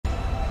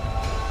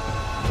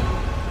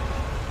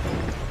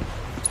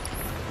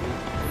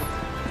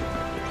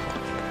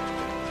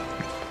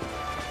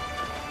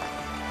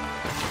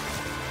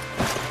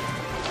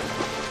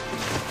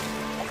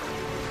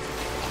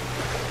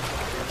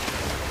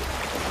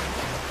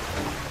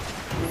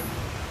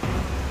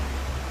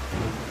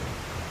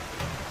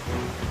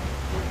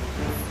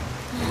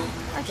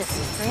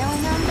just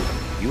trailing them?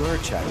 You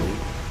heard Charlie.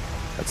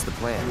 That's the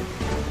plan.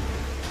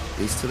 At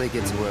least till they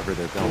get to wherever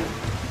they're going.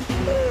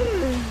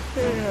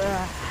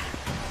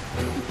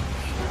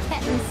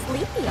 Getting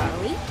sleepy, are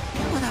we?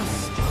 Well, how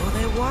slow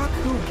they walk,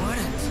 who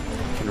wouldn't?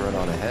 Can run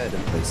on ahead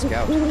and play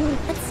scout.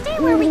 Let's stay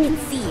where we can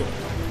see you.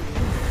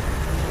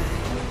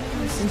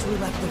 Since we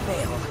left the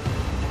Veil,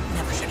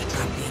 never should have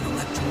dropped the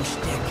intellectual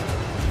shtick.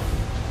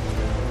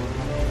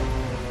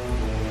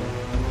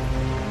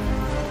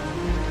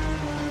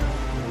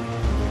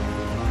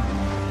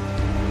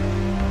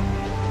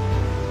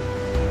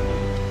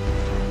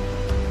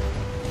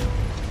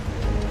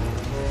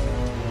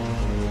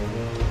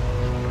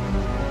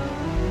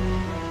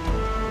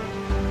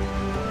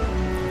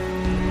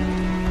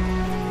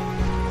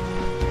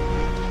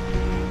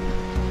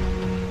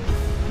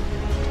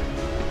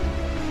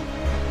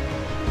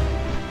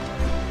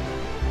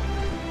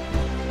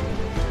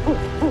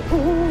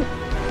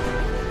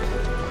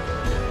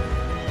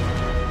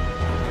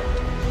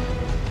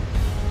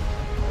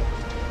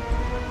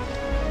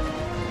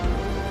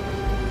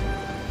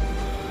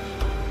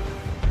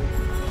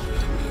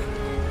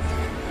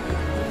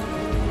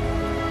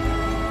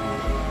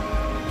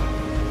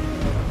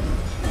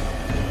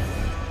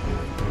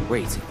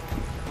 Wait.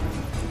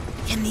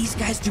 Can these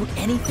guys do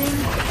anything?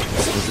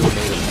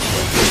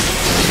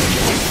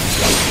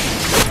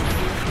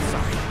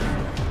 Sorry.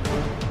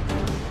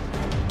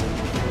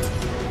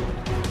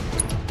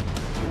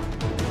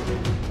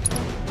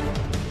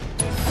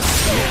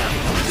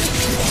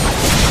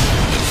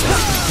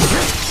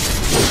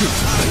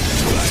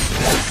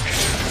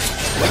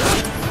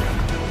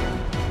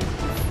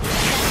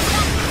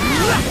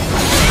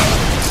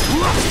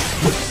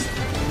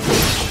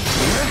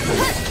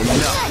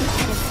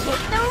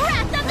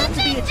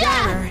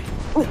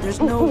 But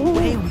there's no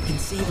way we can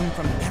save him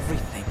from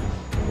everything.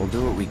 We'll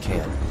do what we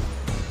can.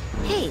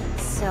 Hey,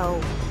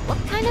 so what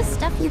kind of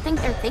stuff you think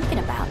they're thinking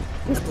about?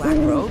 The black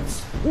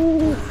robes? I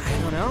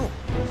don't know.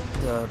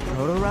 The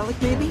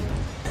Protorelic, maybe?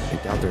 I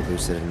doubt they're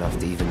lucid enough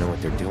to even know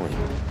what they're doing.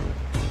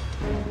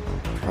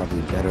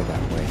 Probably better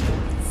that way.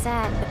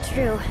 Sad, but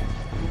true.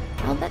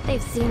 I'll bet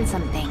they've seen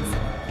some things.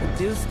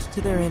 Reduced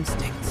to their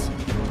instincts.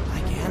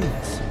 Like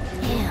animals.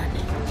 Man.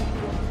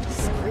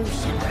 Screw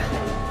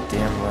Shinra.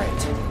 Damn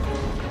right.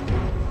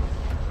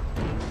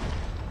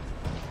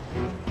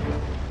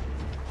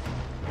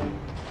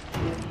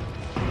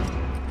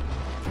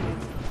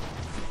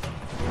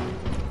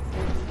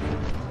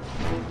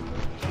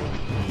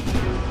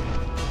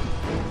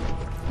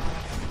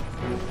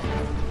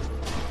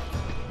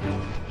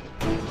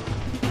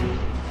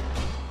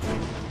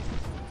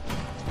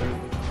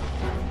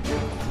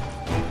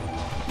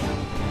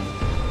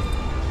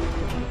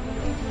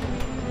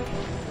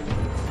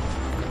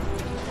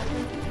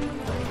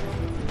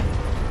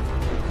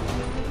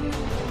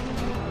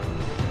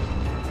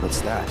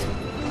 What's that?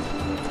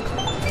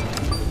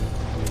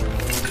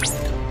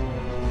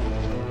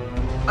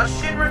 A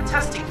Shinra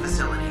testing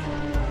facility.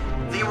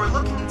 They were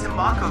looking into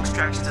Mako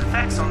extraction's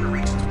effects on the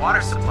region's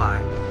water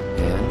supply.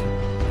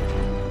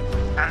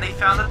 And they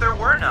found that there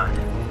were none.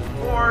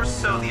 Or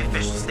so the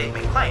official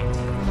statement claimed.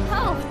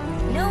 Oh,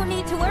 no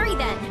need to worry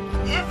then.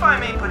 If I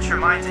may put your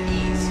minds at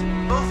ease,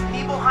 both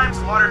Nibelheim's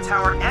water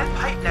tower and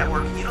pipe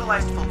network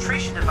utilized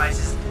filtration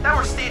devices that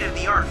were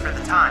state-of-the-art for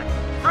the time.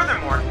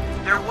 Furthermore,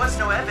 there was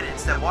no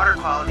evidence that water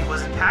quality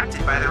was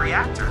impacted by the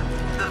reactor.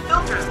 The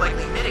filters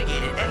likely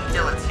mitigated any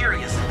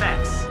deleterious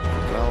effects.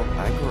 Well,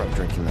 I grew up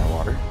drinking that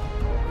water.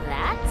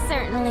 That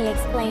certainly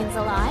explains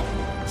a lot.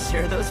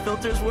 Sure those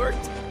filters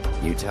worked?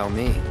 You tell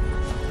me.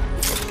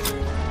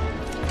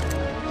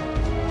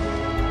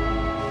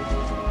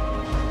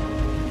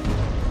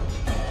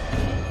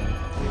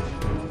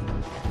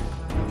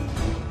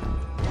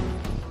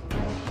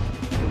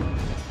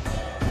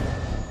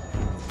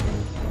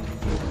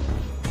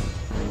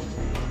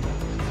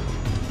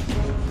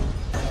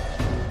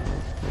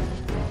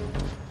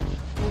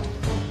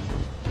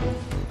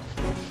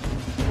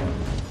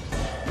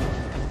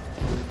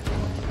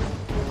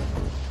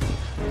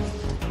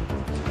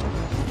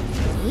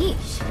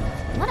 Yeesh,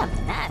 what a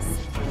mess.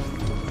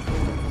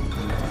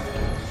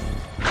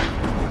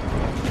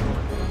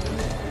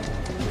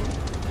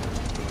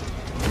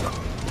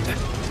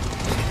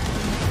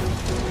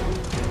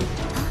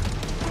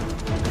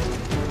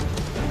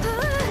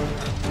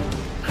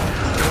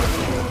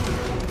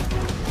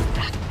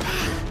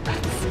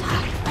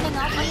 Stop running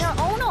off on your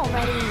own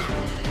already.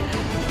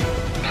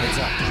 Heads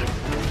up.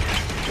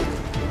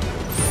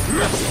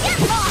 Get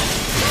lost!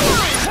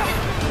 Come on!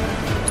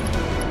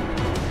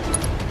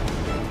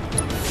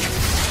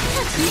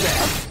 Too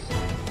bad.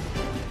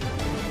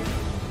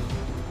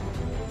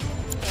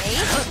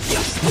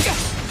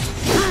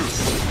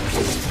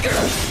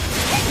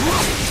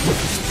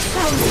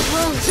 That was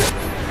close.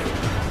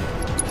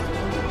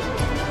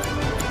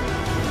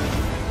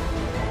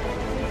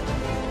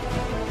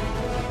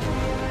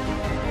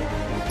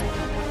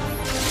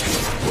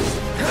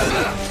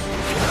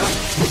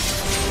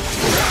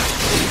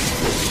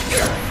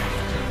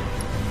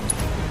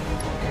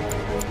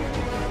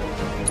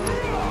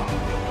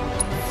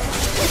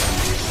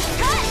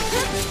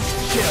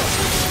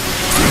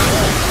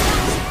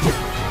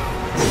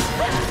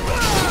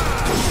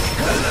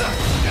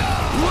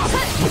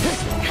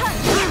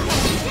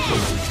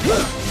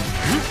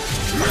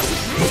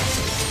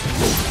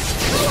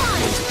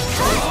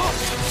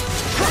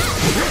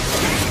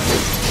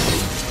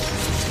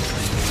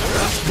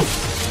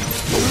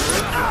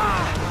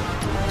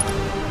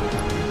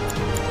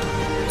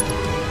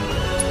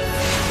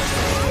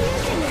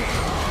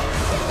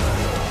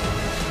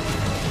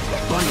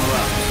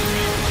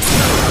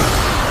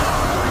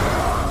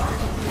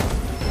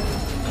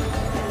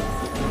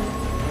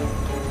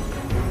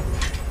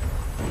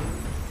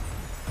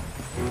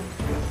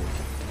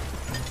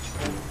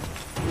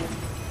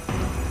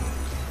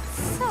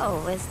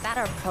 Oh, is that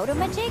our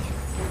proto-majig?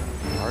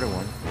 Part of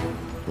one.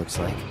 Looks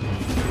like.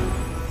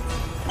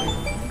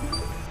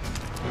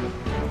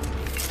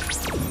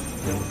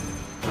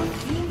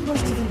 He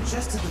must have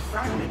ingested the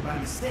fragment by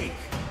mistake.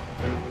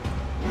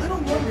 Little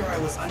wonder I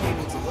was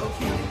unable to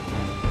locate it.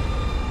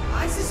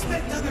 I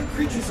suspect other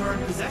creatures are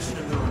in possession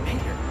of the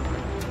remainder.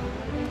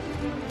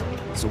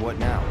 So what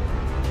now?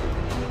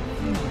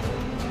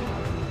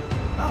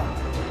 Oh.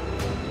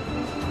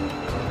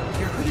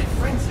 Your hooded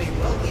friends may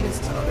well lead us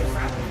to other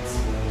fragments.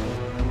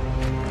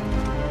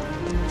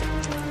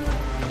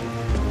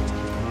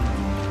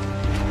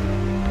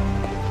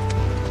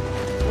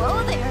 Whoa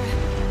there!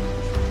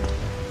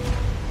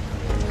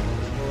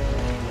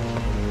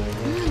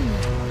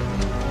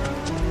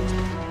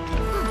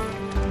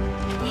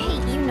 Hey,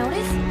 you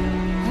notice?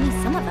 Only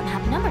some of them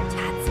have number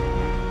tats.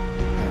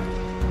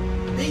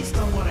 Based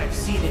on what I've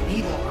seen in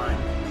Nibelheim,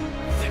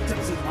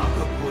 victims of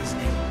Mako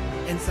poisoning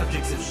and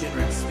subjects of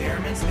Shinra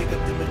experiments make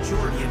up the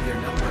majority of their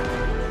number.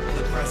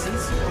 The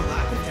presence or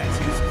lack of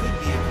tattoos could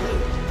be a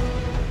clue.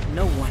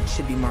 No one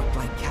should be marked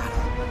like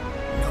cattle.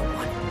 No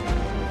one.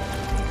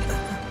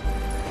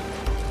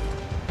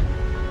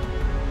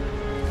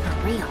 For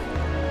real.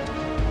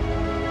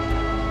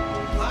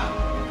 Wow,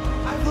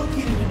 I've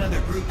located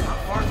another group not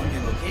far from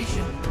your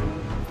location.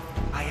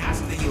 I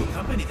ask that you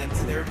accompany them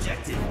to their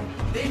objective.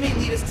 They may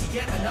lead us to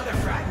yet another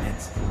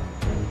fragment.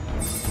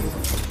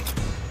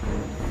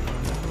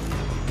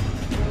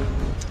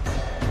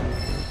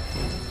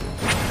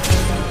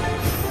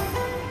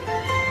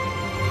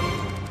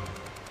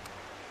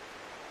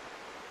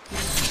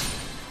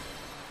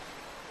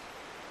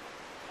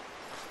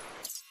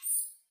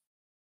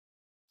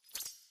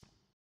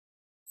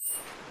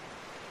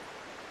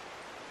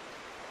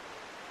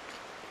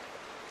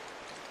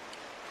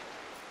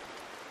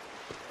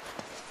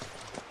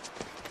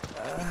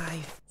 I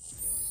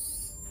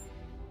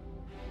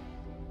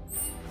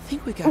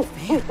think we got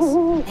fans.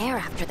 They're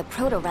after the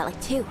proto-relic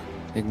too.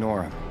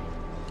 Ignore him.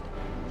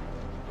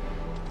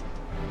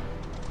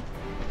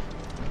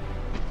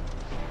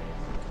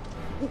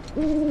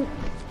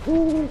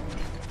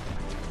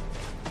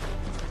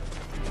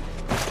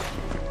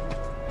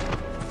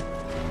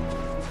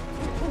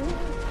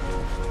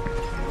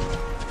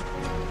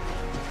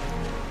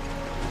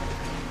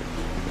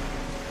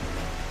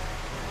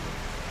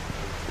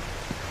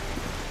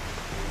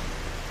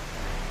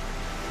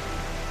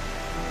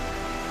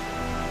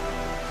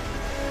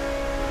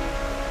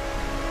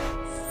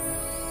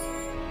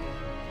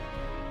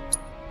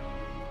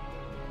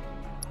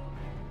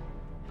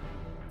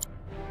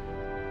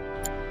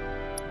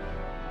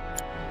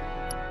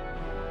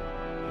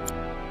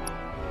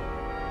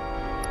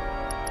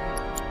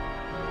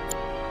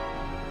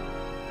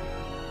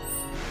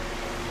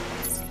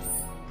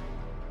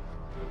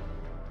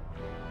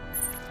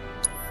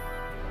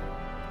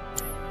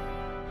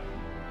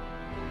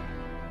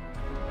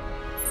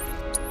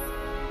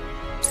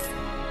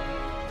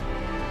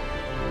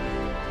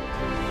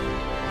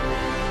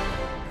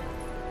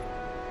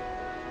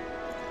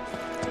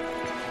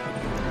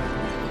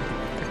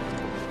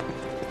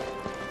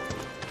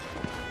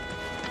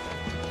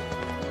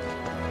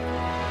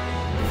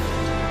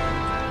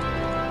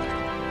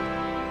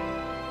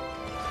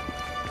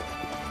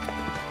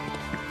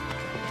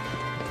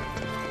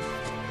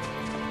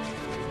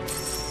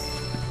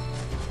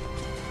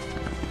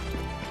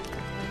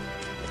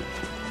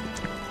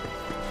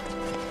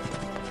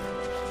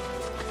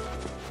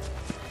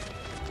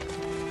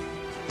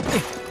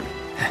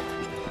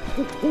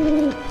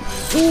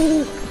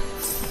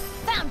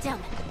 Found him!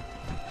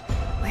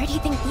 Where do you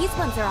think these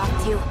ones are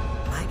off to?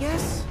 I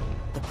guess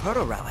the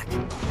proto-relic.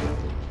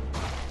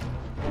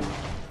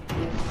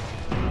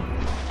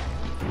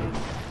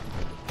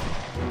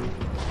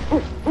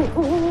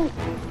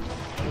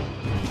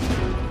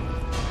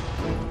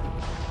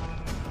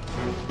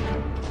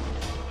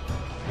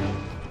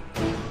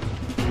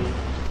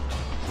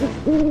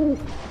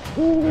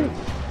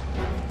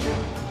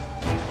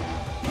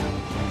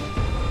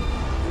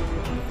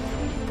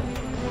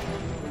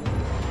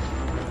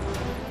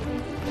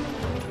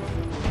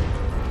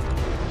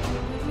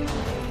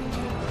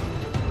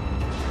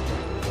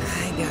 I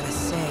gotta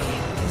say,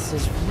 this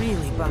is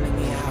really bumming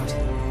me out.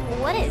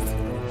 What is?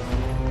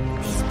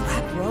 These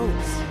black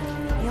robes,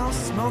 they all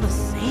smell the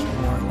same,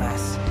 more or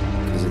less.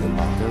 Because of the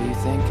Mako, you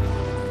think?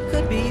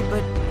 Could be,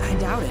 but I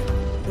doubt it.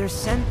 Their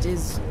scent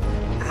is,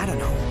 I don't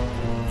know,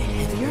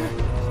 heavier?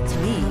 To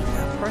me,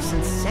 a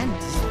person's scent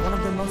is one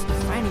of their most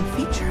defining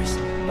features.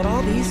 But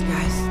all these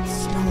guys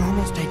smell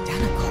almost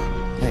identical.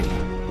 Hey,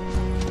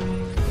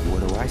 what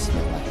do I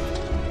smell like?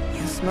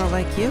 You smell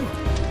like you.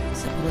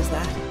 Simple as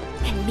that.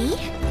 And me?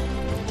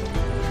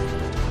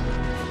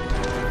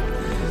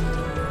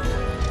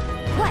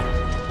 What?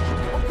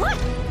 What?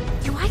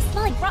 Do I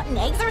smell like rotten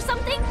eggs or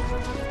something?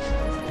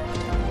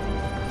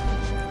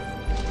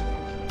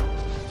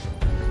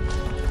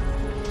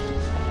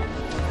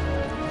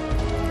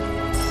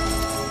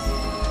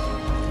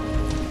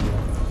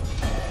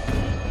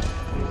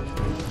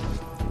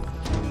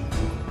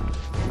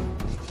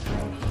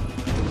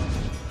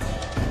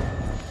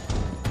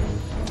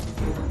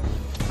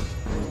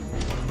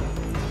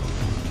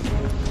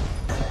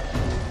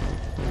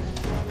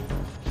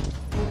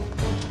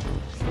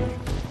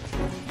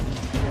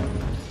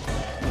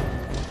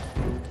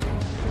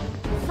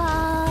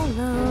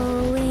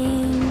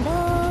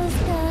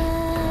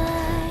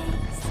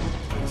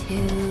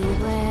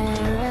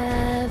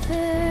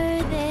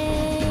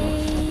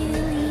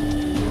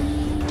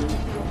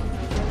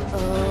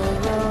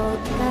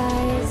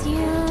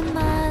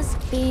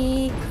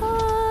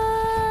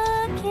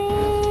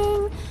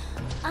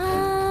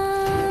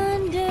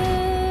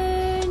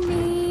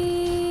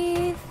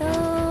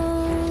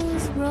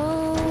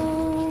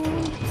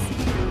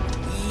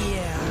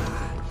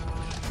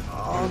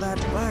 that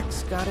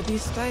black's gotta be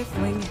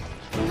stifling.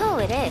 Oh,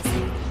 it is.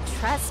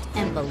 Trust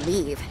and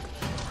believe.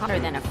 Hotter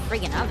than a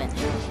friggin' oven.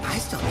 I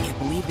still can't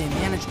believe they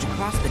managed to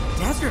cross the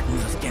desert in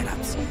those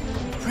get-ups.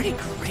 Pretty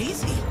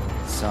crazy.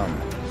 Some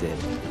did.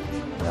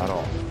 Not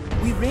all.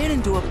 We ran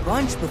into a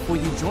bunch before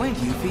you joined,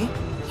 Yuffie.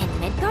 In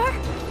Midgar?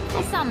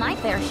 I saw my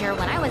fair share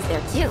when I was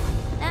there too.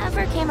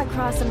 Never came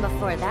across them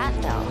before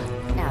that though,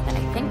 now that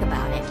I think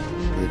about it.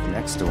 Lived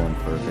next to one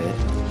for a bit.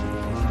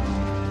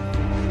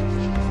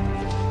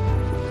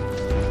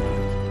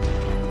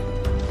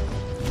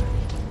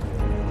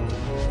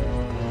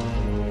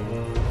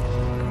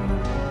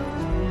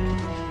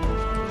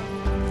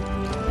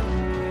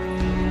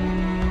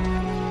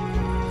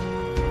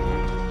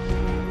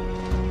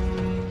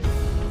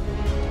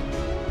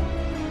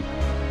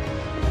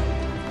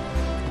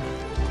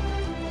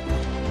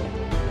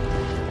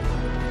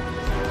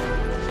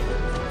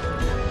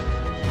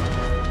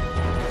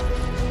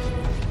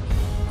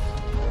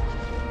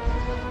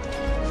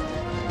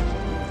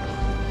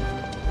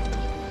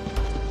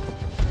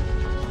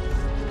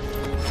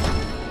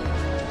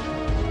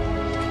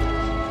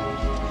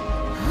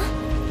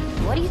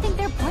 What do you think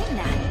they're pointing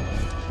at?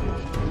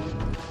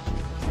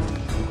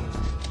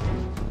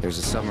 There's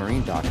a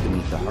submarine dock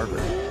beneath the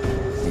harbor.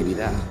 Maybe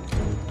that.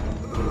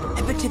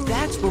 I bet you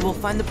that's where we'll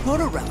find the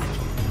Protorelic.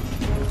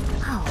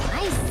 Oh,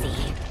 I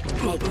see.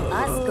 Make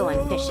us go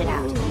and fish it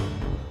out.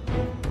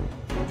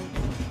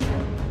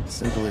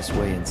 Simplest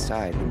way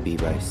inside would be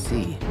by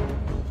sea.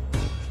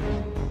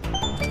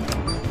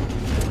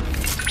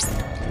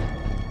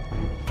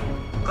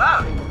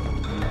 Cloud!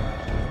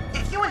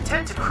 If you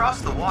intend to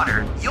cross the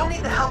water, you'll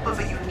need the help of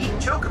a unique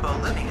chocobo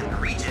living in the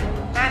region.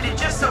 And it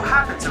just so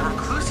happens a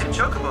reclusive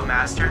chocobo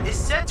master is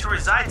said to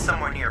reside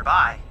somewhere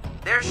nearby.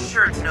 They're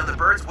sure to know the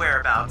bird's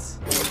whereabouts.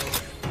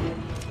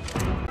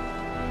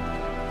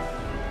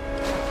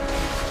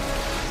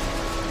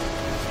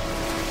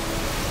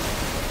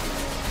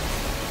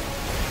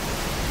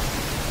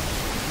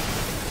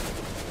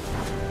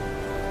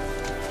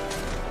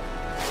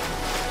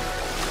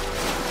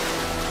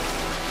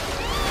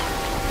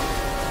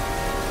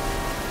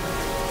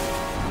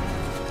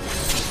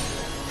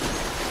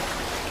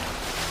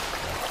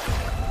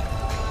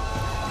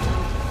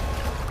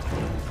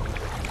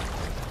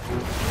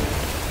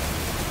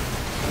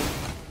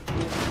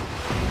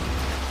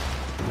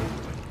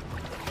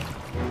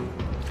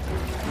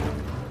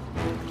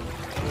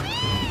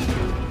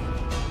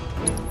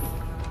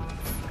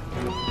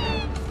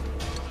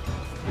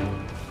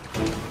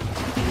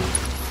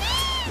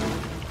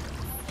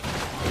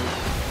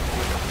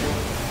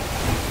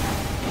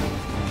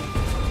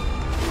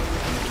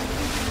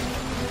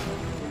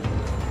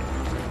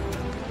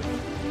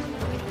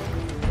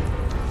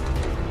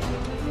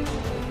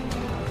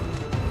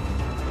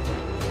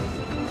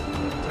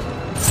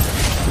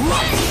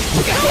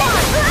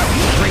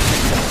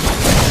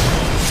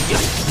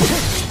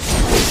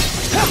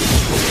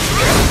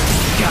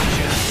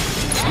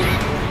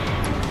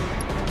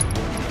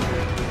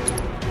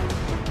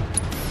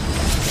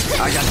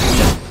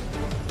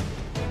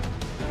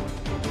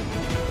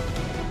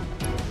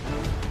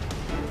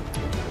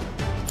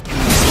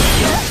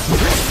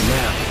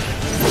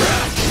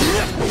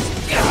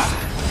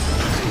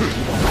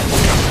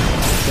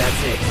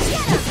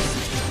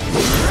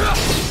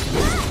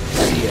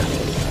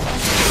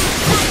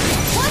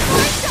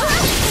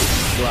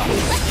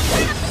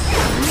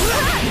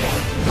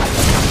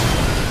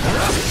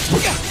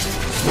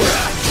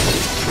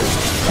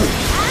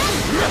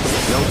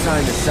 No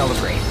time to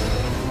celebrate.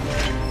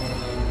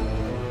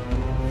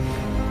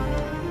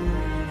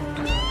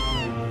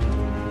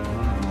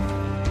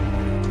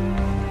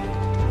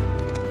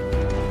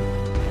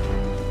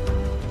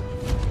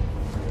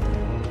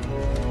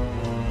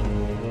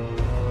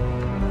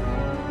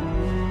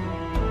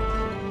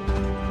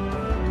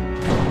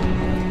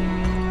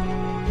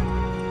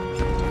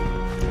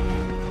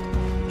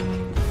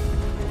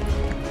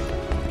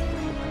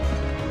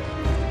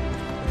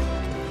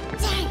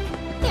 Dang,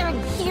 they're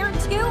in here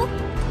too?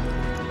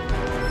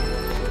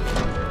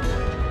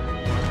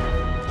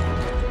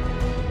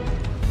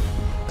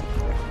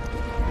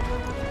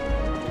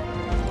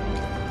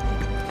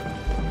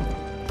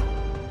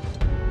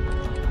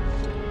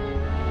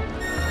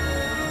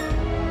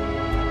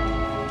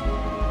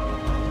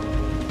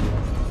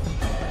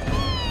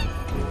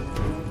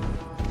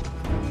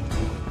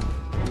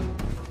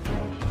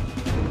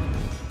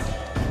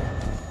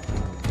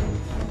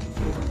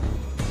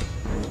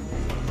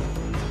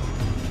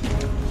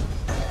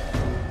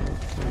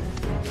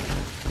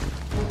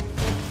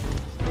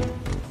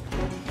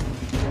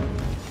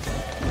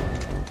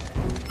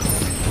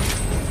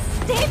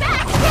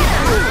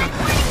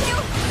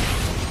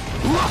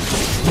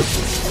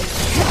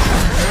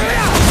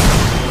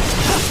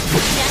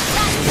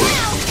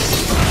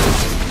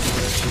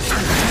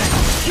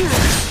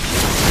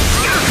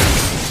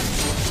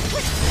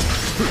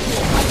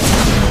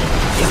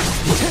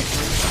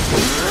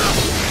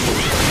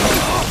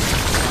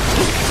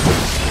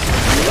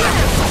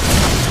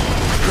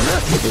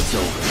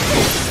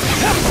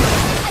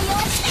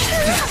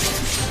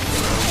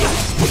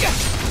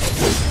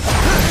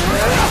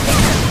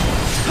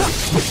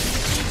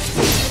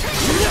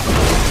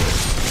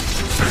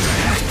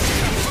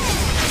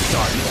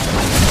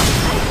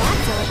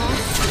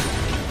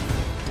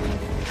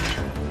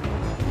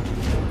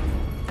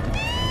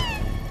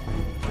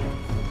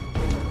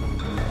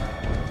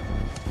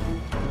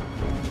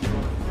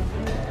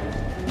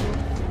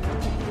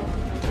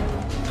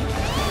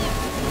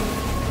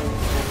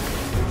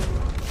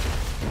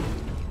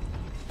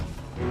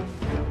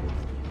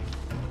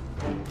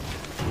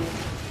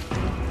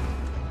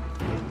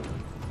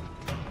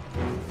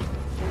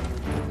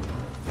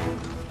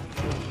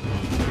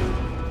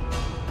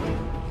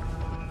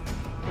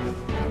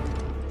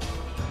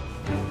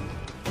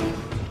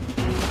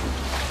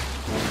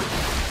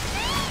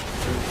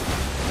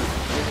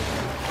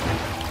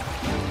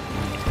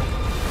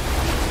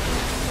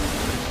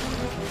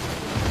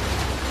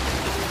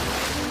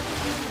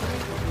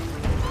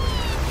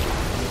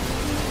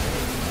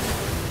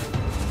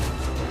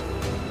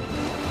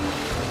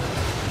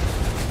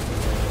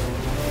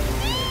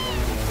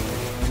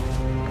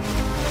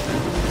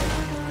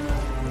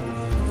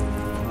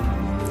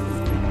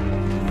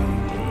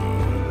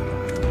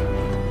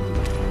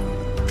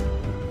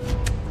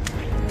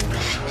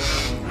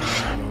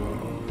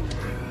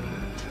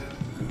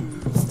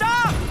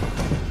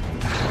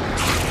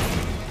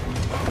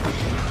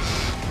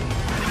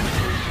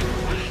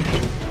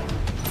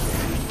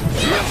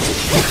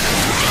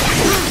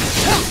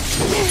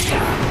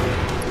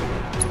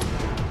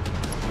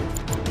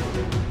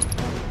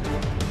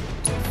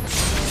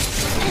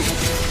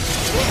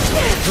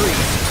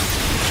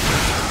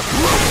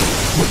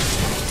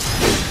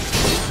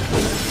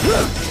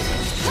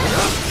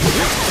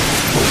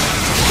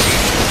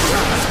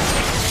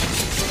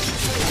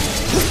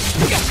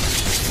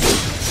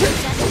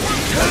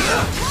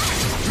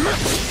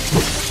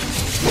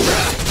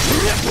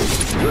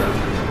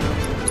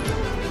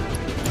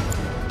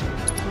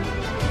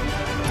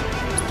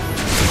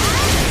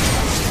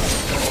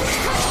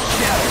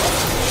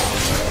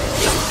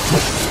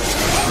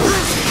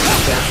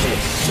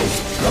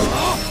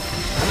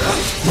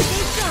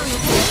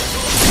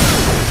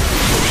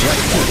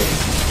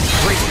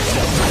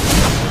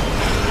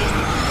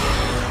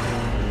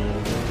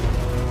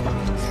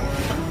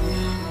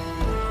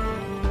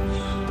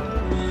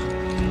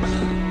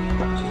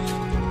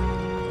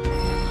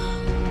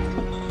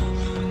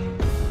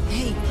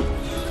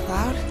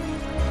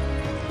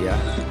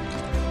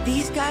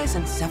 guys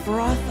and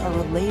Sephiroth are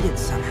related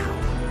somehow.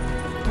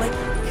 Like,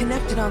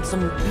 connected on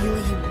some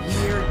really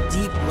weird,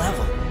 deep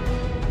level.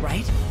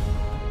 Right?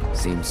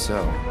 Seems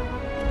so.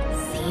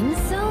 Seems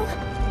so?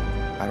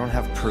 I don't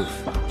have proof,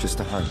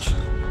 just a hunch.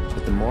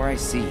 But the more I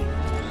see,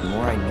 the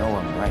more I know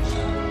I'm right.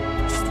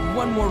 Just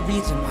one more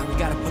reason why we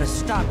gotta put a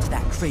stop to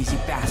that crazy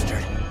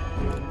bastard.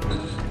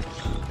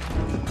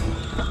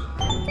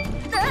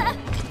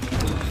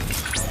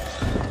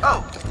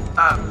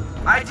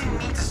 I didn't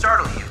mean to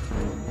startle you.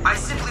 I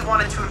simply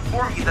wanted to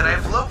inform you that I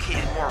have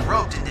located more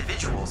robed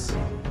individuals.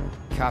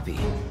 Copy.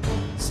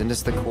 Send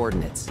us the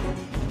coordinates.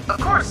 Of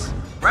course,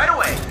 right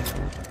away.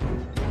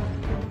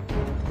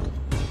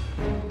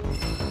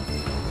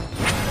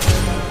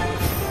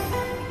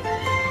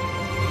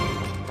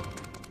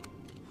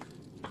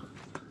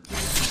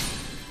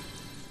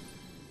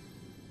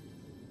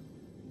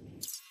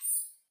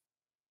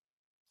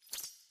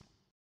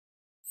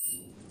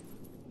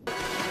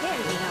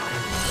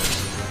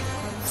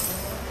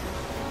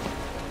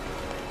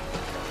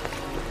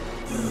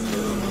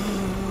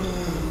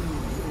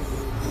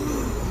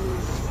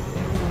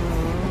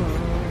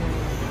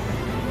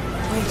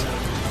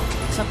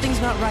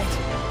 Something's not right.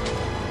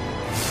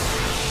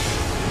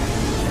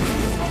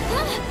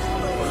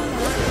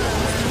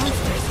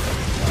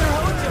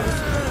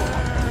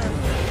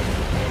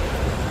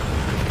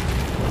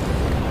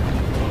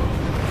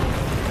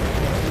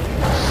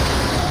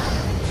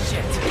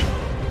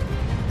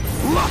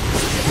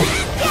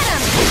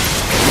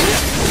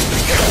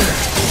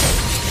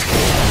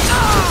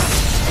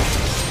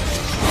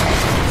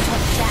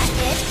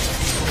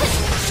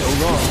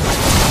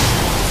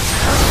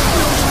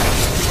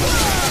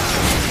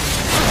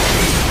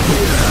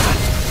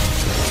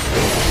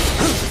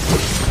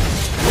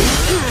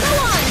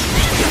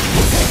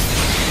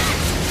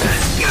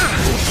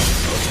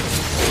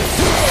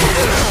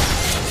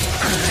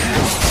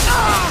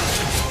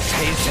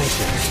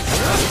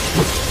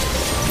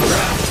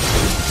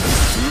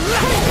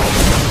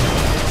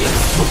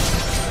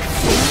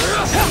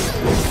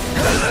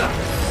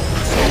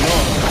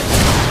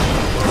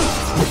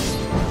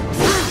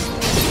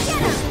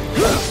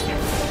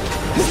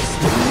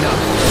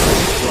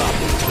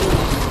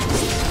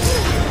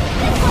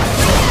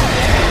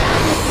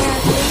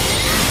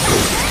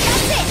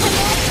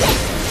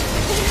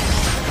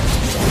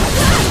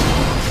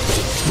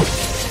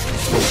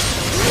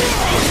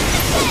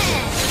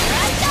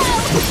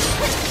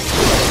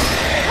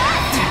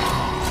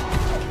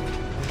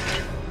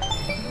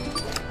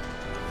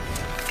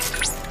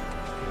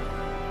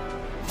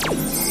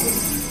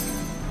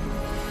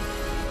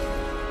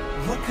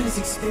 What could his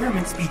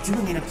experiments be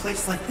doing in a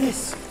place like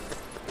this?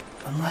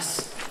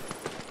 Unless...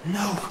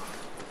 No.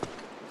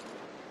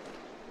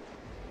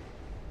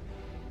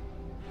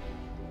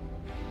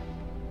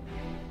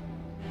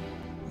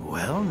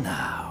 Well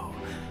now,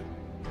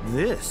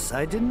 this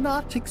I did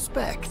not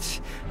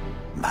expect.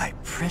 My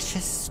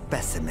precious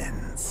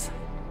specimens.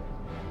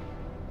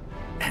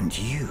 And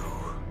you,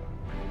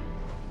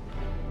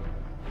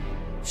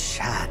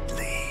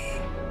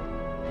 Chadley.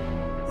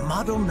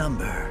 Model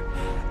number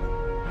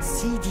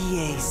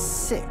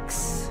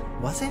CDA-6,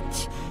 was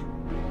it?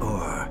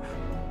 Or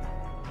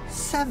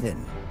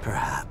 7,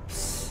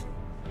 perhaps?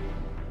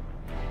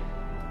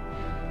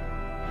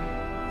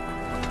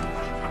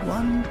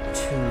 1, 2,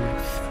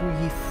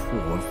 3,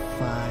 4,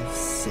 5,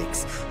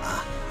 6.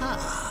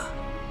 Aha!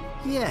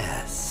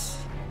 Yes,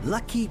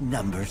 lucky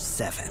number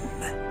 7.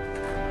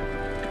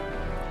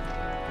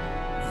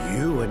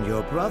 You and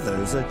your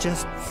brothers are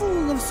just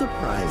full of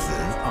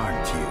surprises,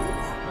 aren't you?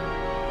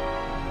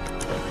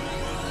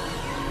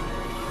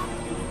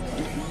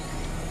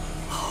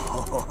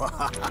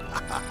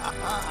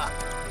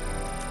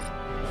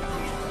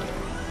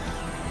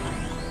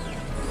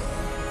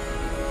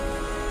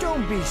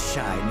 Don't be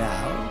shy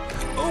now.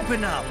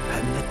 Open up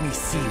and let me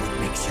see what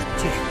makes you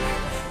tick.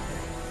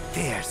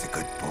 There's a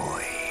good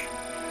boy.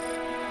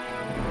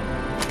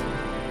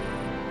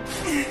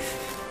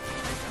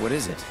 What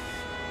is it?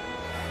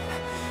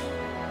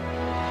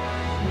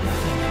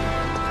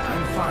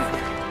 I'm fine.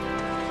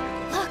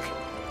 Look!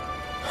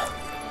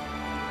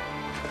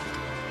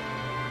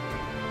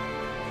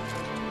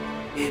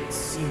 It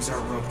seems our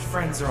roped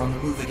friends are on the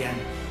move again.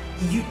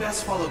 You'd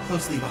best follow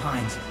closely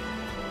behind.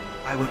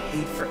 I would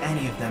hate for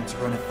any of them to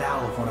run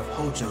afoul of one of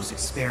Hojo's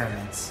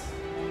experiments.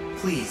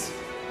 Please,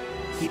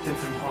 keep them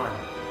from harm.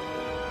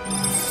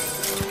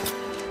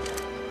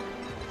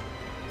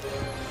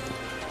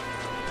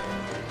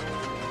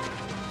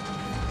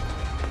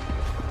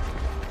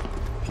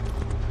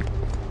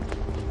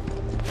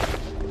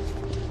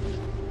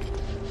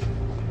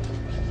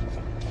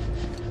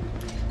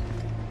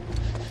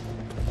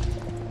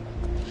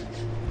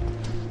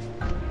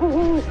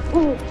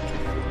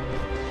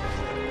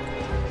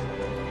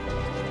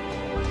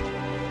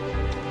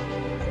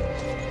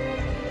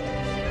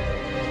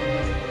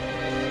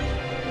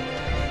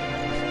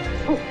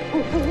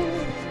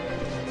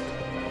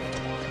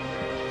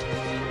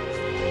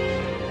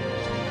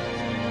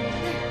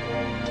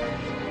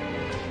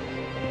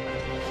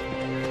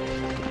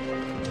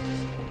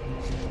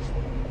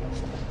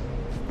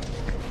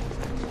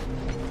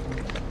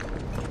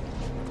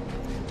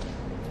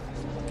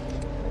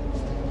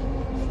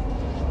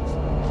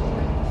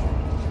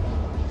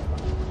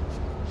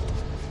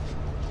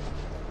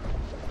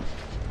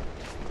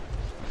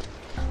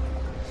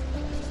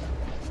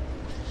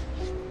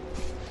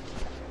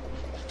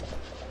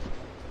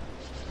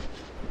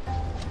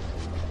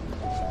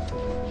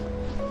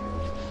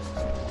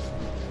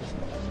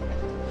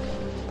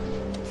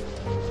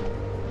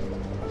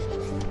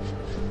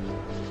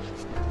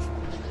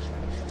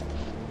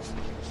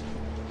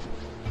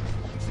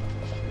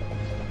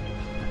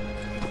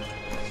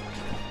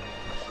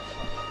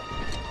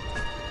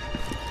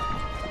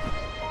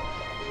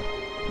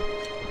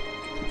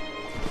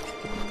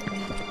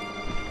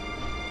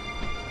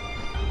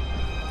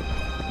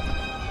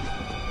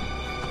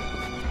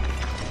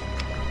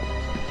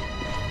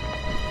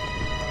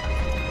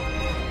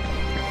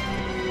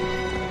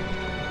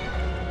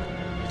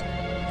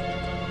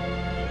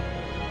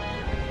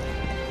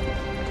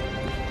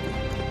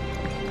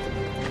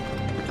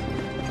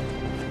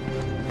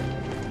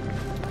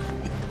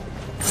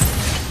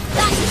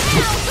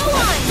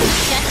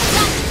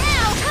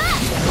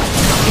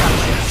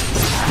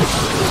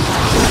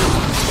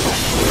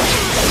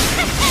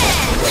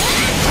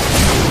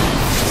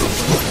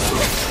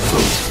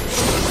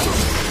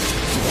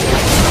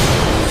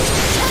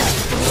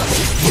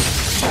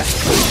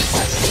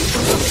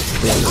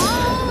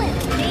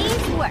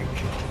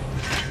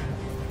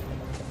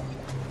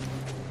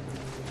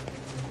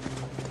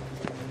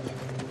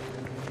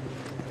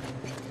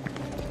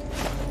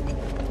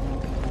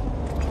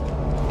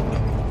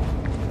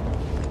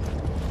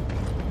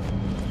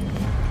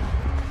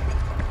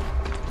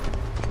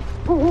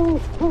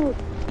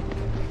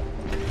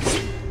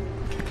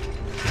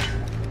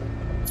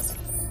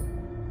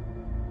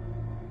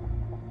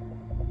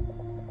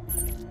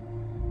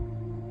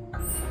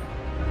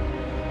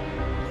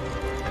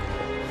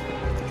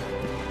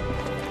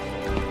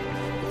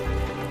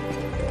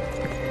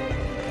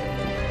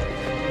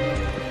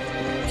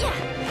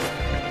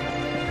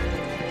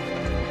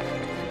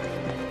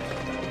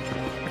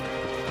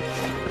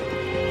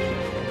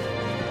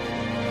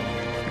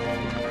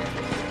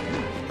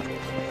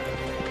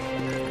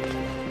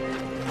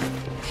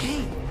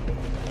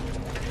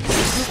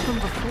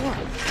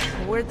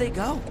 Where'd they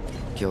go?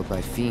 Killed by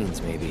fiends,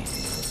 maybe.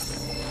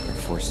 Or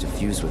forced to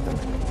fuse with them.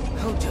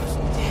 Hojo's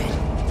dead.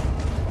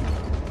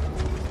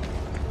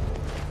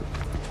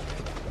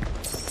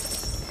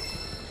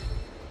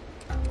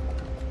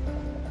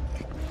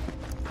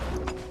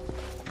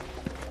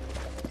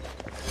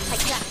 I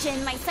got you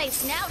in my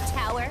sights now,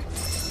 Tower.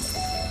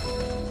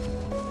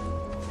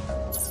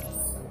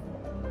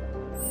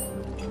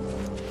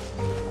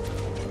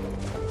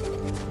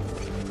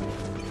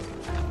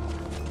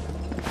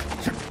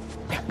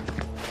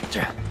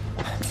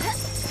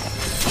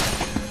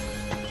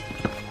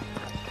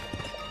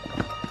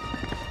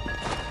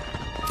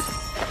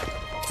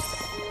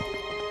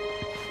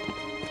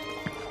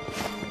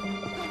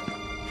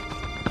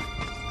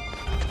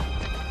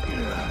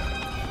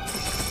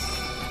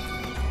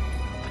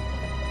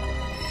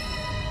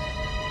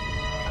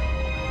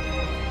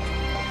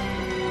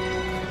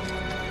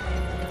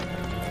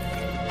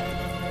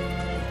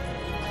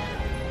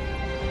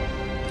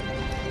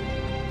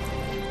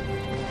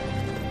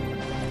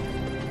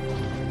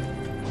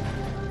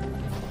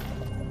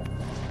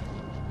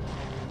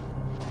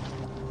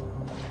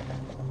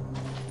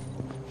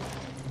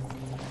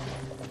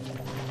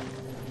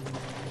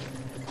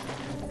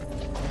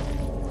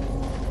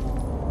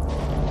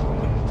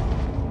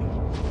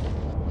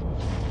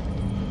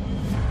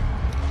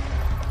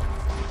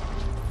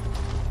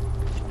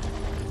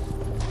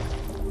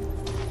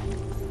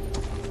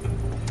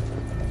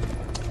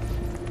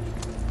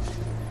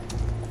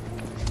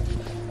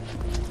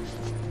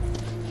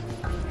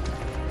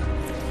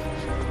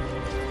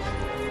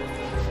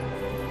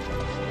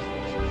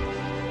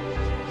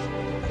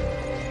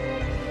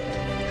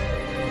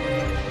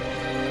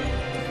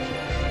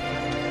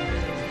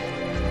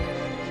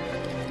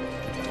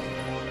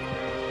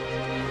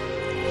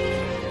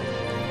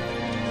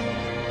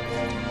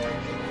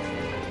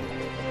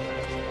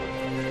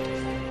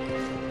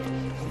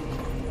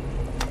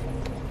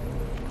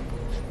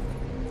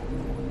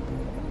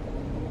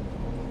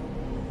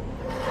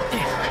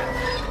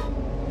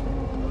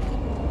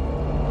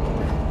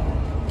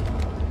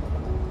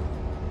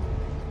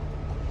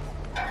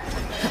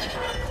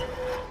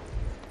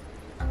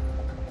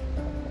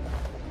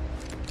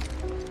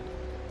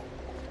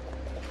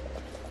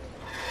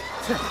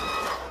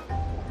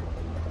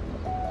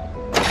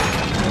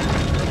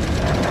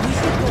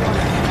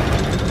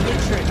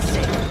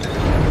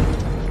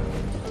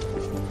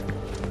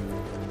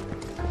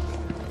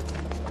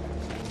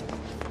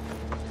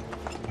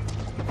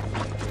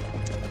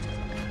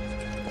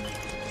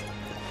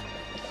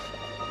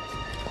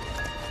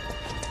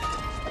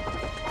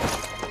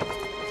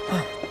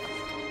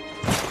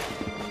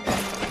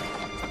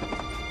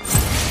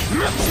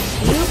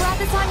 You brought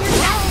this on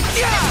yourself!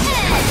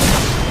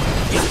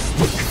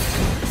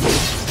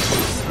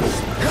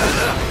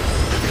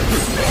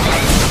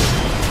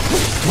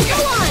 Go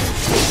on!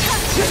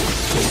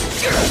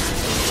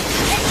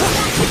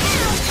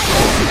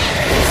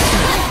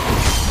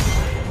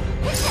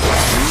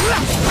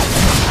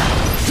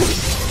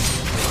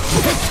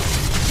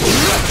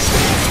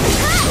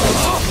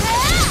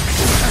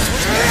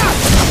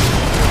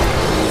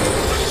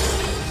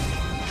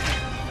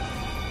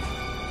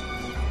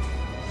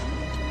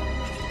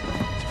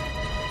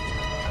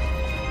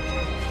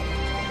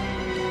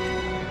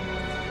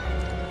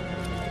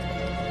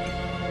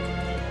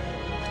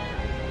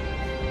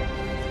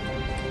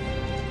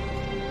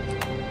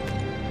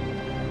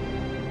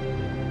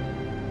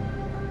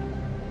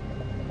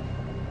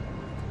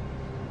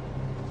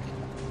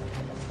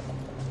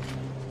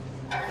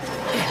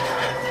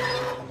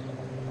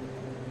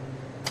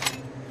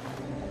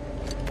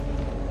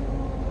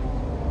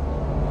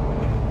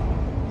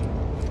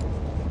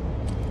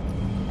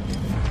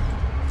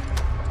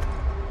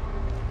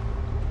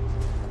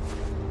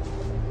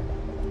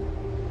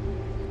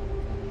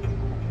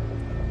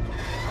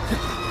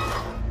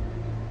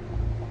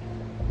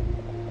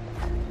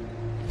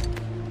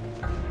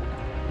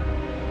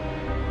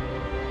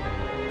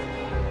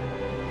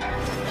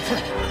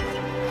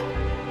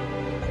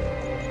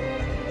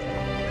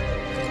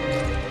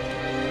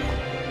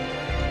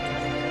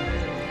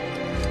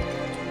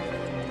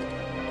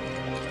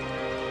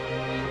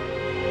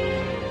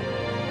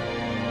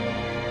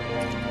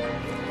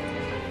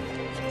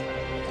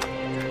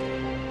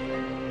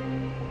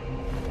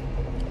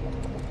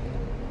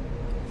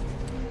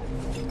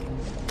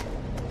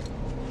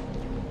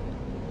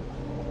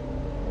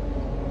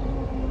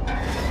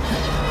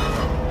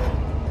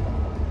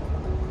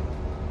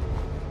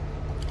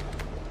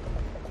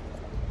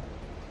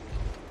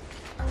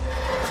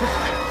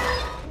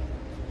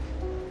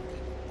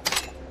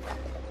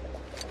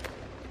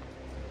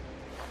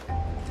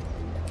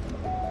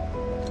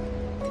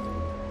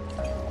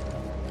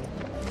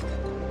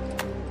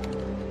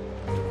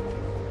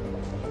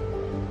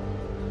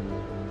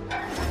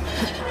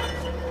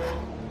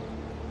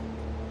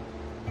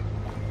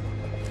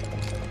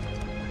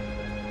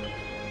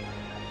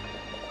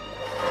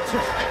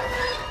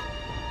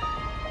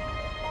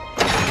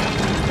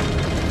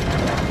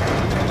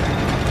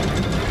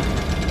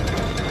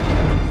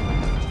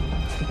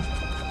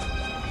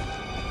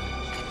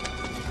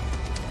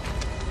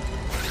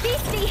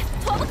 Misty!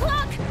 12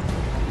 o'clock!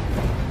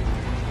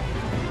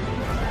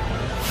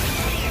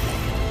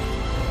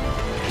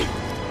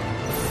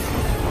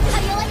 How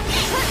do you like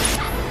this?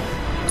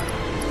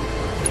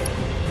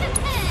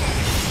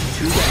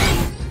 Too bad.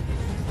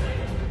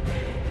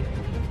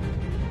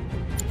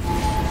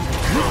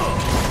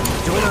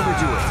 Don't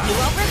overdo it. You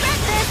won't regret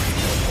this!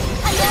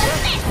 How do you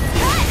like this?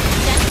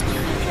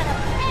 Just gonna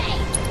pay!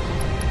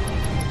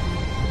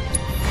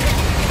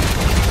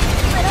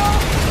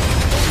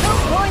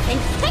 Little more than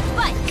kick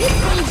butt!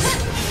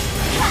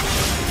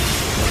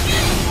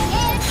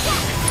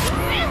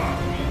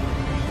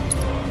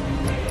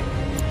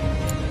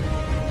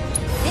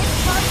 This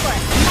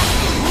clockwork!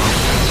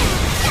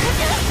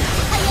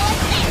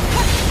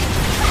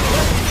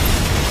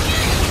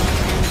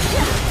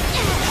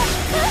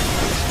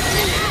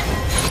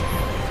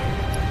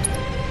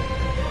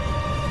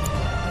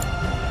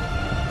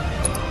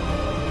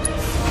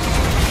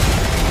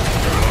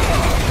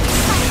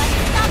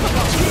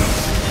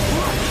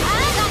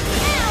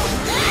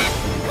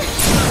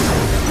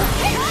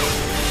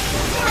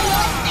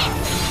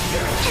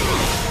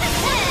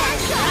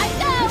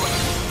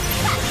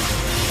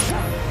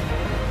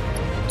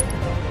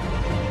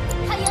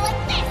 How do you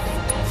like this?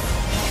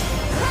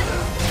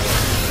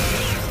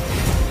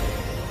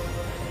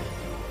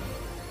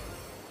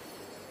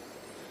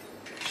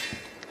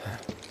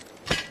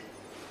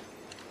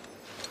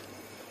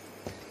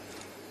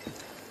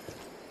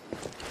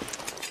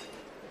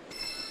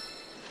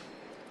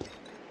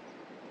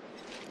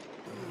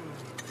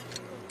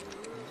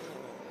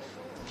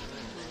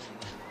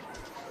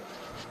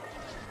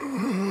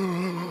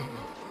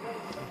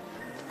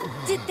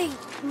 Did they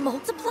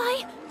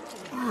multiply?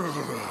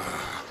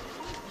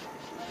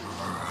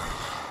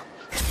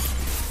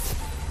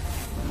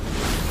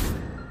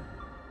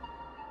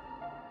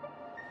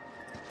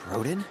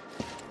 Rodin?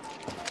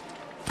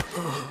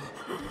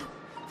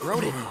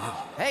 Rodin!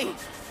 Hey!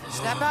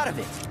 Snap out of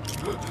it!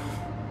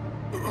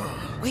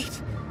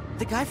 Wait,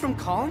 the guy from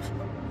Calm?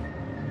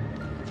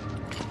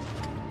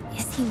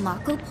 Is he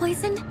Mako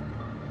poisoned?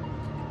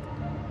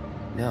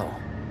 No.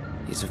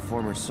 He's a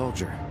former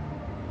soldier.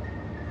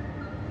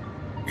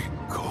 It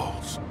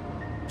calls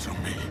to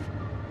me.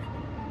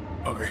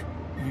 I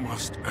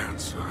must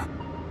answer.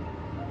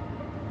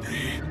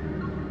 The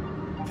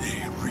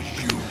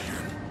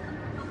reunion.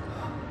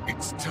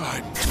 It's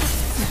time.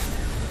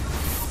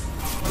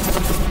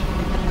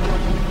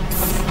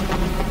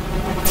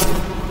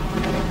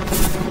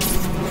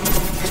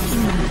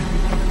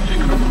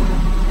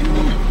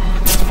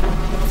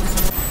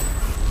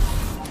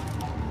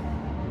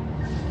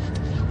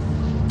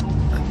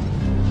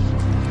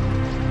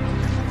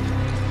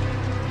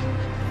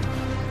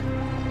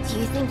 Do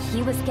you think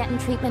he was getting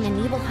treatment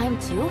in Nibelheim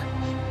too?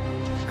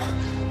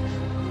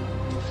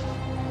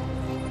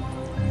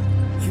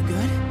 You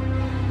good?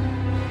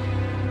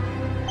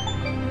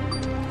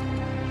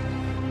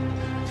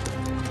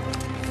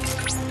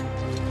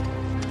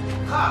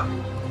 Cub,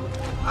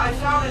 I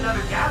found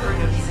another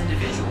gathering of these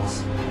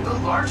individuals, the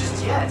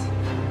largest yet.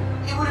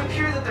 It would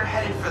appear that they're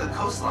headed for the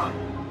coastline.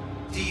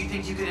 Do you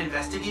think you could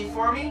investigate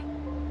for me?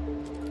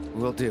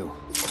 Will do.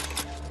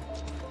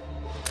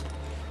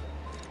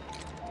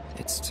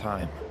 It's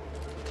time.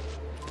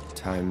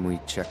 Time we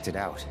checked it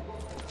out.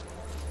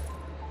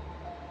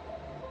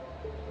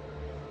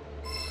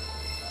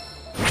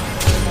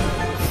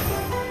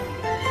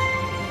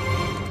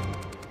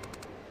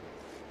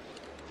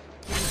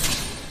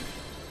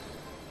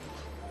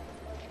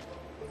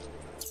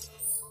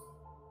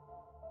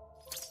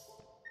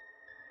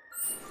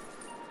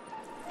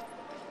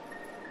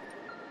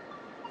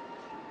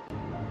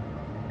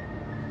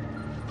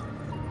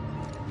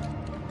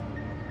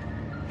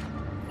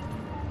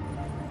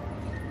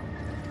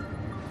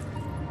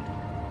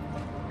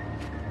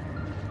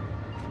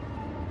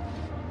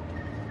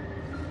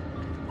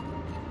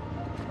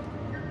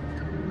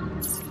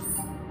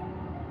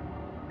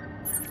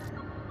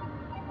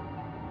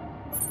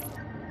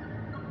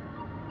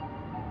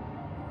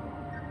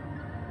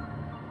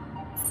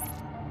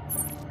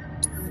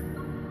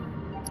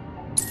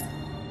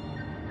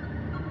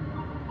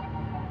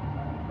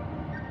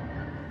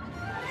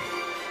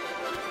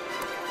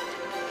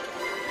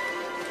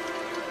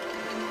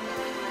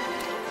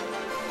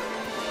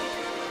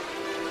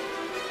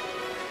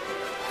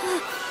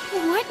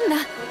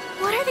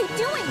 What are they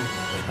doing?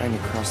 Trying to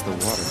cross the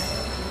water.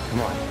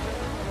 Come on.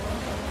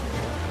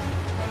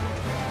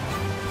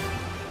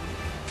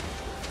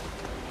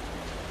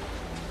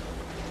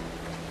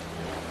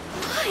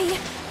 Why?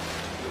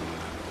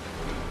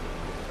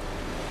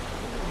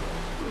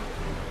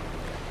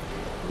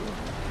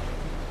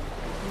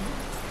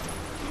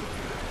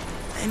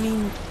 I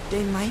mean,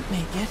 they might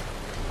make it.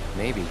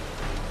 Maybe.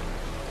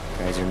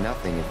 Guys are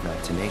nothing if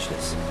not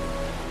tenacious.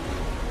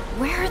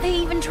 Where are they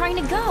even trying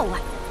to go?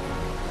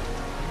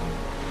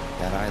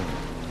 That island.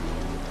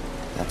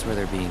 That's where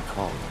they're being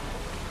called.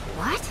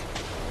 What?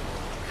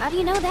 How do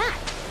you know that?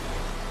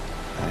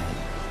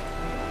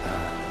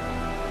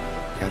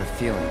 Got a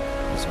feeling,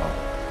 is all.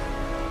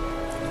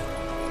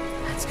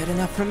 That's good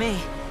enough for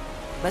me.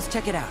 Let's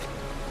check it out.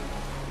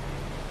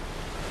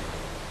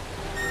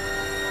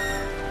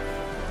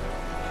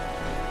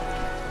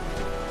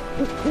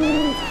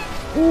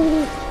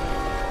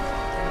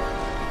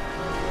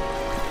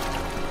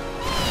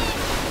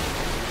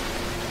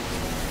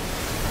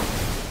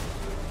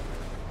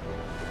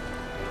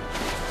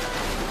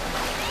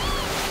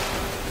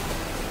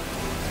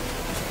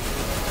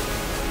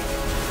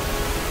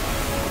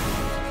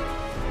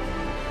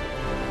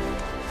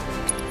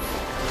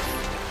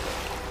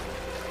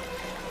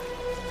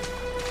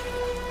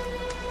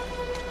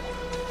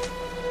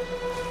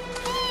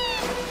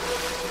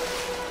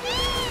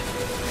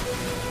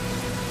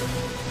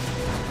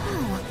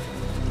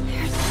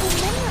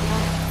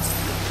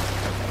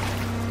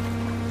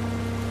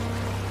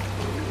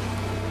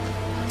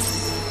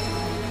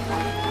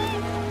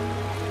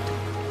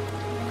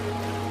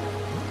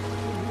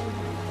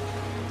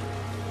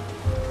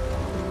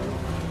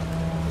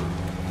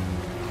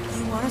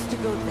 To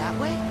go that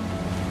way?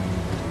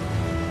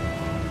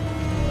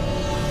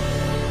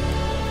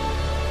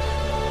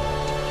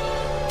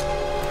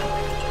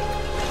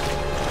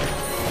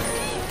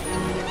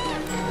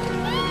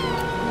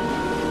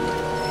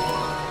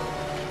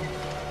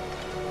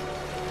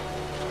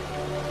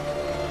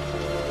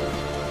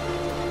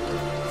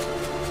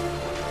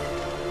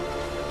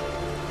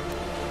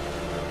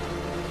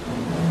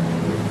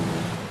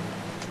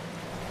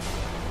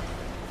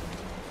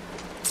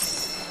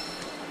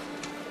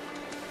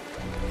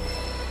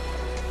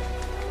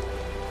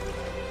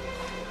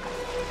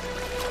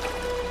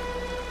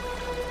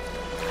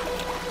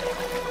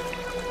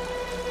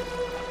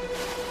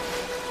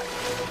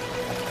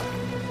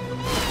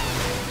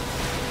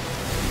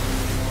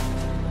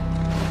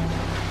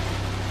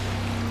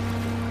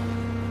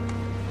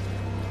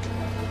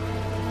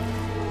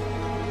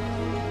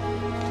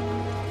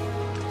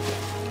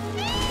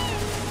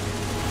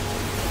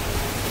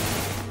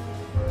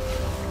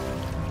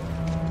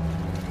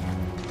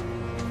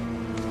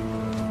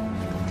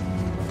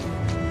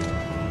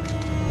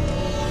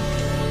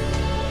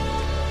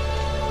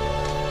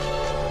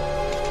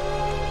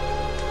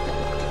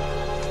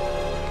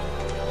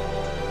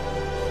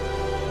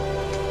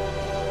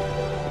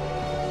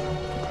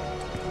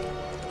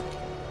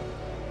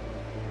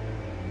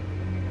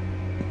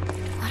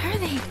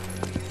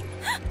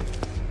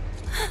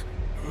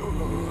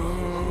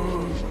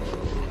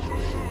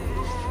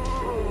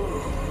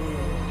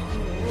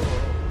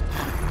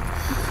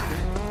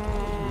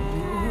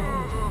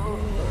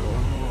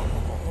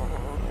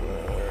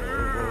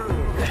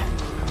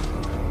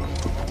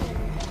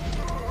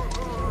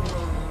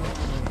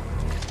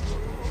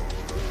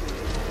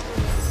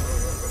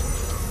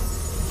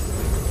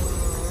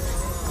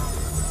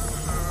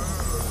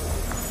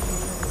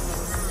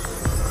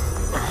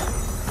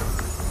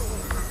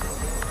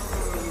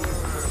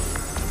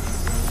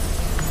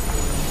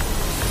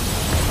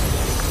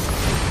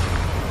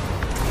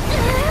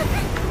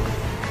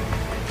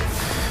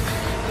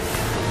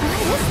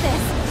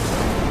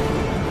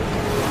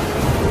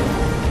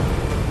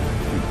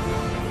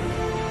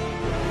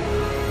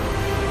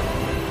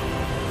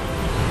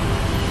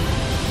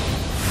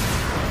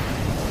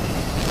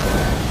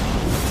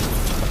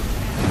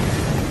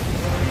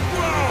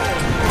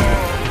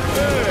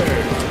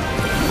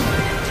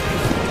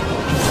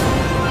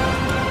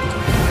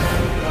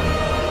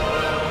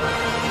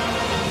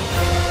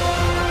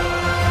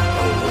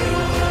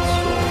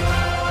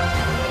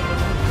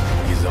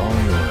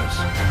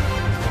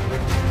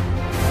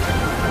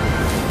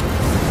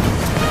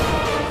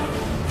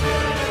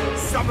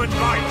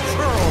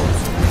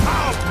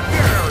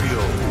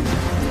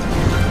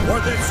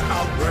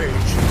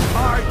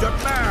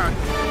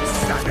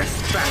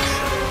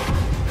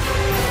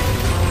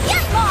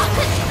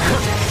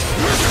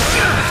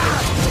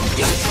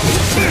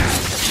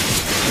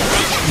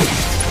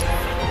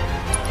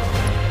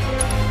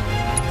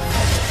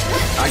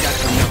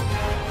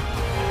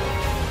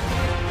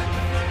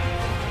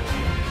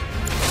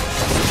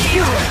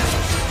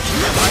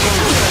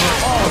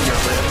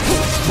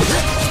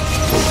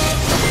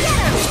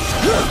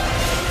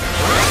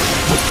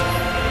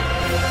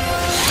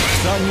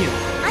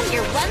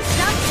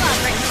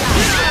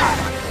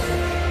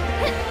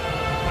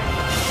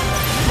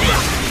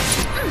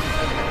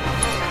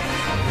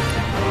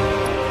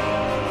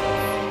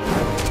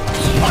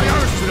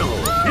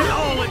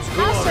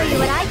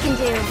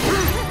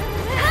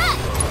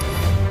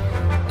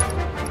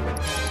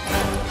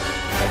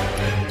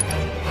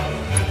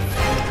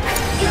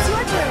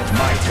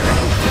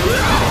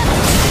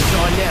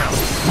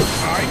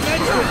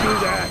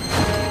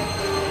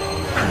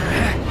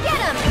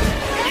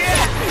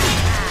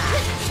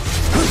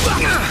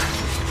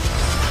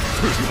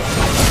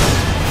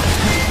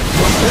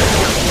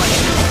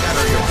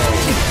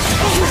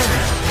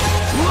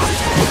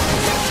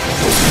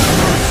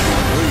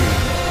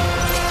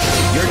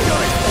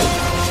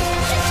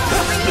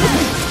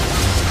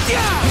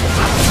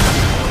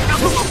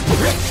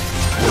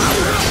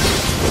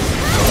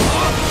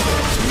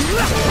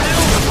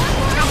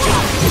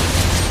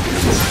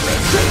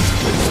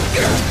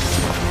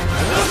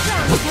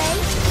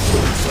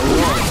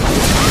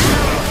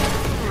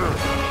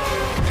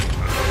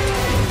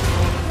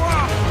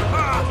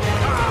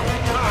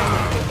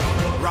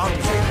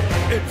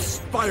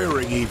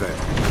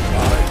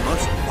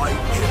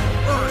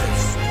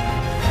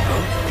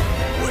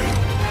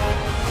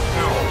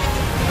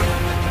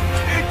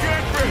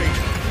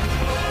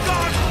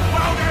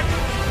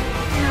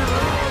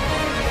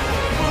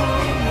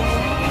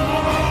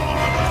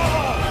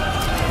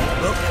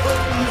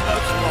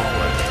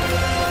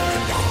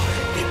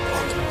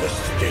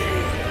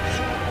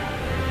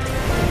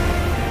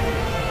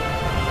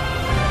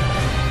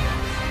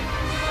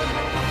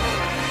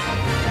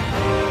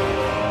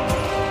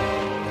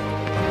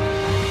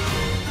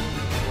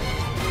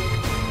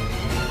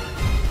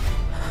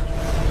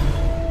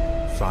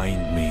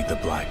 Find me the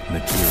black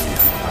materia,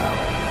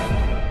 Cloud.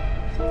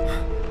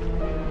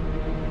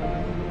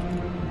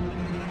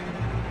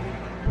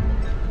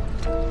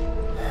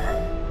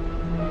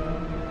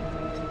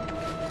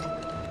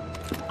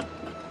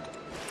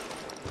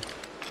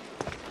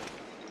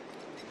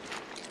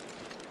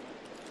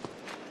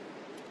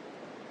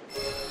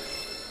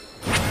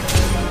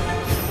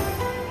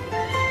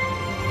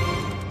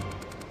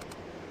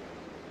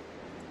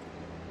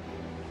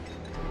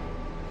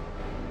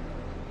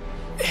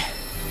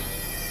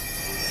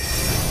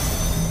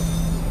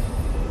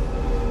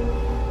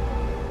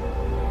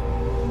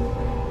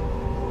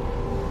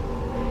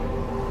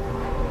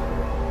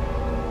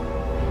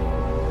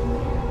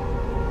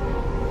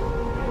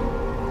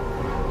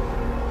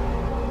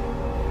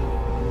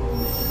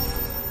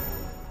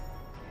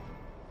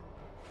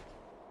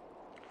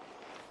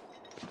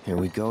 Here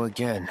we go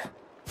again.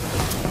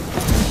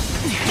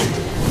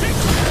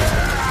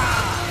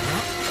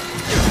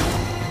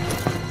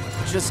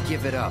 Just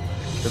give it up.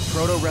 The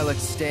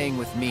Protorelic's staying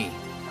with me.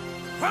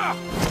 Ha!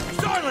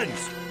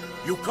 Silence!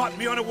 You caught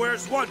me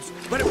unawares once,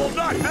 but it will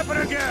not happen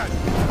again!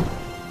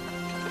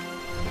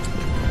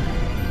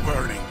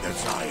 Burning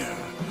desire.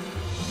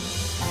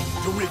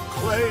 To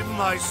reclaim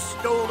my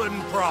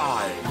stolen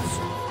prize.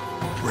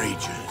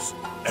 Rages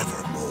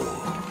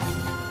evermore.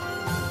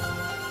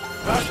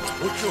 That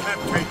which you have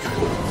taken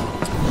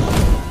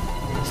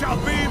shall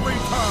be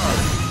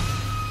returned!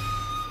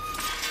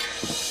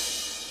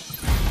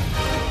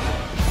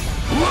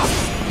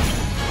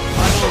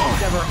 I will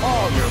sever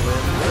all your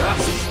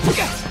limbs.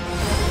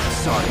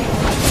 Sorry.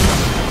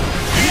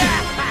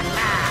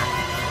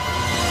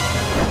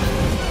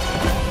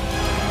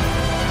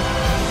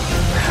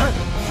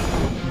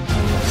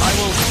 I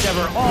will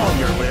sever all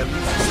your limbs.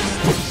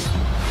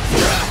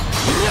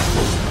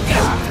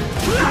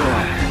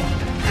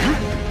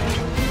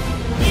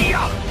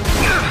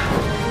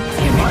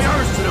 My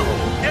arsenal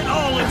in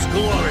all its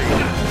glory!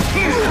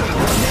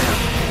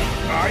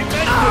 I meant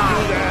to do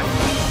that!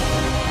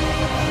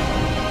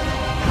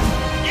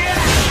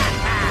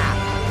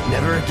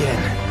 Never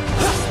again.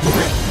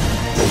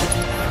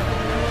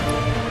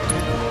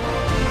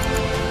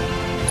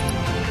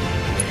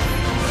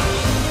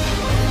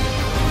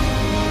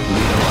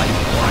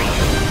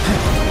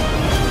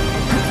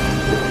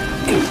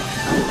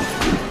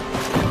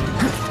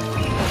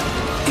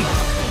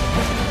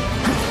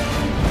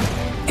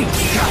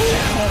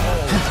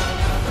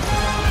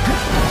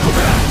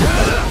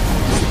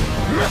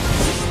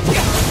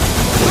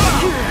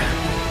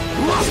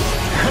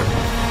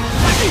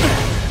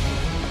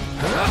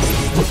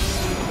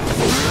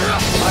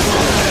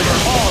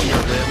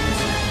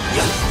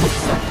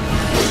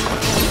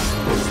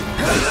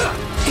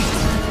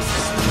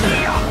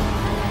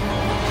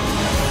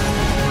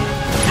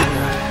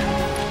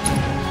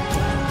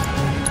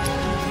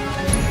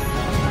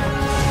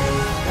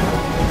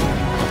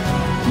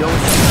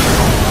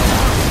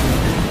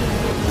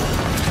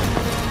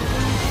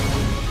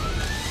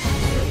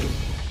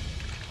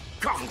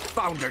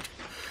 Confound it!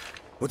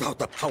 Without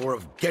the power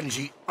of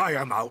Genji, I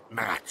am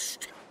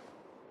outmatched.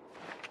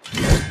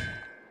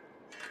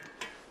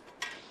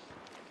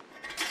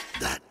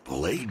 That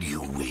blade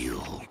you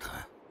wield.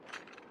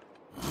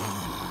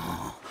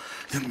 Oh,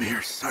 the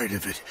mere sight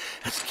of it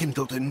has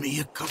kindled in me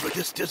a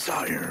covetous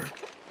desire.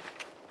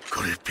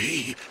 Could it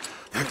be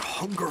that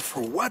hunger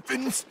for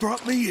weapons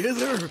brought me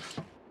hither?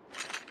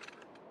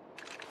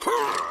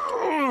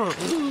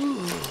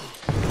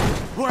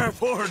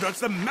 Wherefore does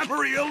the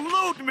memory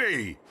elude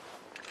me?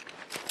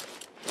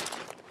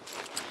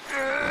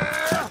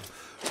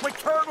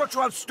 Return what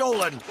you have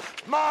stolen!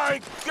 My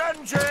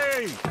Genji!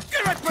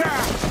 Give it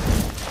back!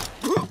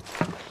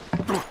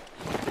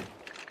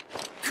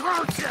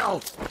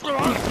 Cartel!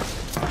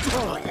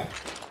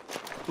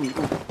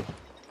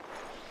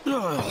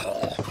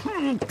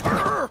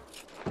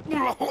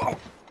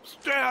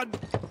 Stand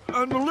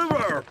and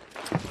deliver!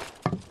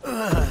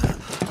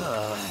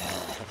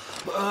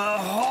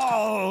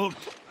 Halt!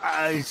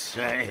 I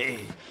say.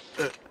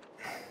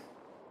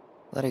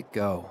 Let it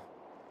go.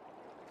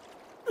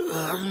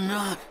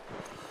 Not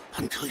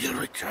until you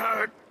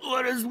return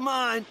what is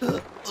mine.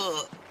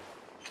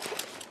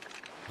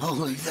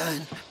 Only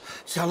then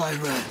shall I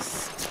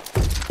rest.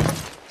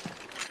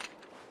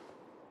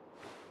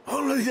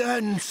 Only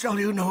then shall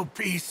you know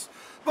peace,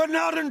 but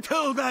not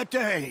until that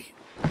day.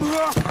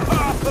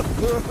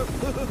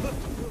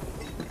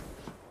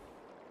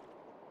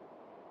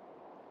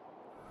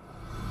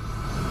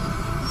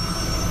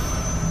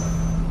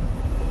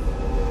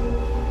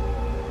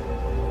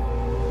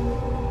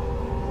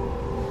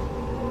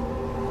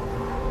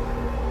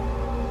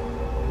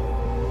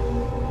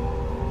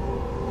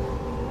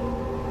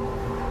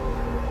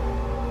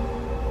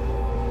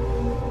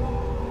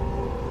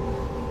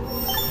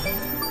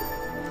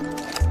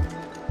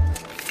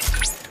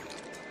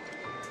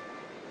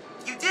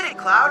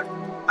 Cloud.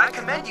 I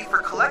commend you for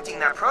collecting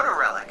that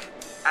proto-relic.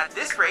 At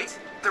this rate,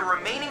 the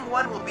remaining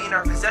one will be in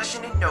our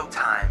possession in no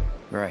time.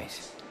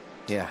 Right.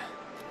 Yeah.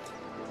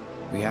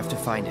 We have to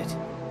find it.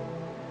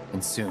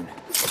 And soon.